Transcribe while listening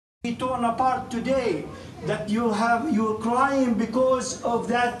be torn apart today, that you're crying because of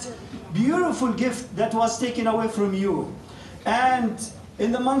that beautiful gift that was taken away from you. And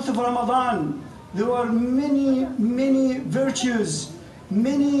in the month of Ramadan, there are many virtues,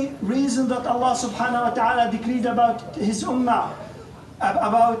 many reasons that Allah subhanahu wa ta'ala decreed about His ummah,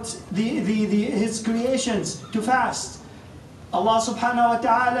 about His creations to fast. Allah subhanahu wa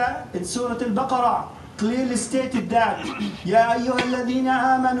ta'ala in Surah Al-Baqarah clearly stated that يا أيها الذين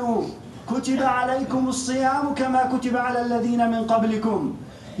آمنوا كتب عليكم الصيام كما كتب على الذين من قبلكم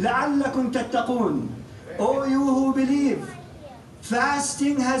لعلكم تتقون. O you who believe,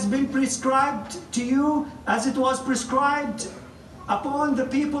 fasting has been prescribed to you as it was prescribed upon the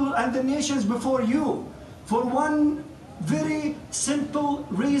people and the nations before you, for one very simple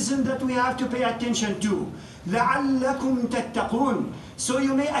reason that we have to pay attention to. لعلكم تتقون, so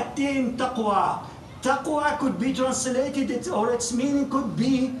you may attain taqwa. Taqwa could be translated, or its meaning could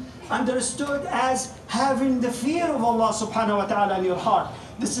be understood as having the fear of Allah subhanahu wa ta'ala in your heart.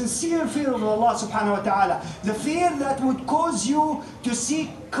 The sincere fear of Allah subhanahu wa ta'ala. The fear that would cause you to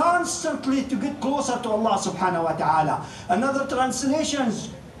seek constantly to get closer to Allah subhanahu wa ta'ala. Another translation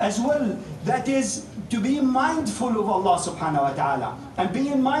as well, that is to be mindful of Allah subhanahu wa ta'ala. And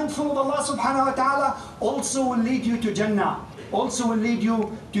being mindful of Allah subhanahu wa ta'ala also will lead you to Jannah. Also will lead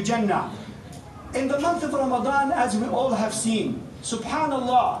you to Jannah. In the month of Ramadan, as we all have seen,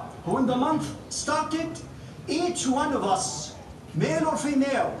 subhanallah, when the month started, each one of us, male or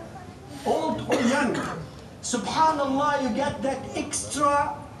female, old or young, subhanallah, you get that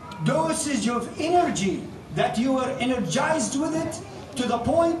extra dosage of energy, that you were energized with it to the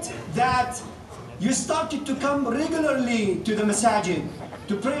point that you started to come regularly to the masajid,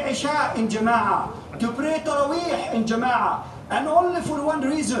 to pray Isha in Jama'ah, to pray Taraweeh in Jama'ah, and only for one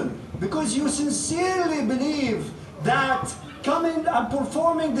reason, because you sincerely believe that coming and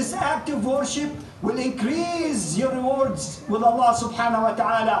performing this act of worship will increase your rewards with Allah subhanahu wa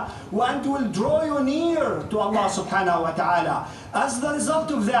ta'ala, and will draw you near to Allah subhanahu wa ta'ala. As the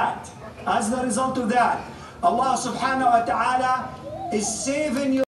result of that, Allah subhanahu wa ta'ala is saving you